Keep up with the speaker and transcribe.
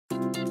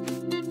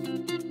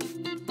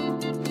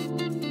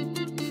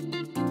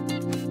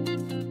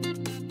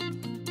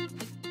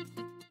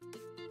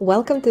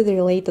Welcome to the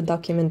Relayto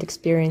document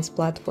experience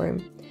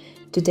platform.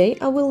 Today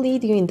I will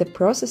lead you in the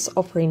process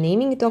of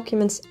renaming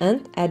documents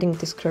and adding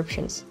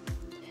descriptions.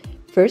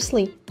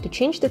 Firstly, to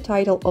change the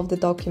title of the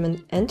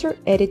document, enter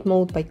Edit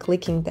mode by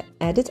clicking the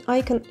Edit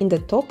icon in the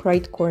top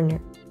right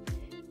corner.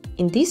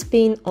 In this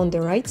pane on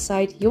the right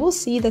side, you will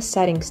see the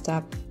Settings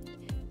tab.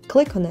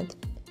 Click on it.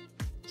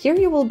 Here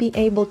you will be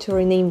able to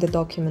rename the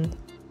document.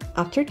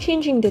 After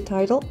changing the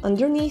title,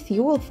 underneath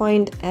you will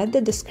find Add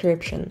the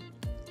description.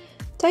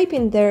 Type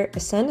in there a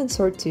sentence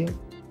or two.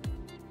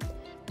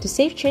 To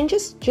save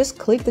changes, just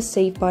click the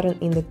Save button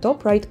in the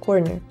top right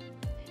corner.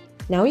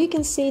 Now you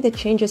can see the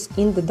changes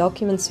in the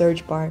document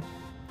search bar.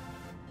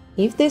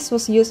 If this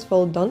was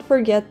useful, don't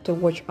forget to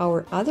watch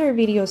our other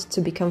videos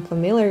to become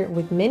familiar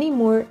with many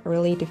more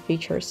Relayto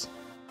features.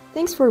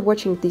 Thanks for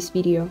watching this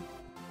video.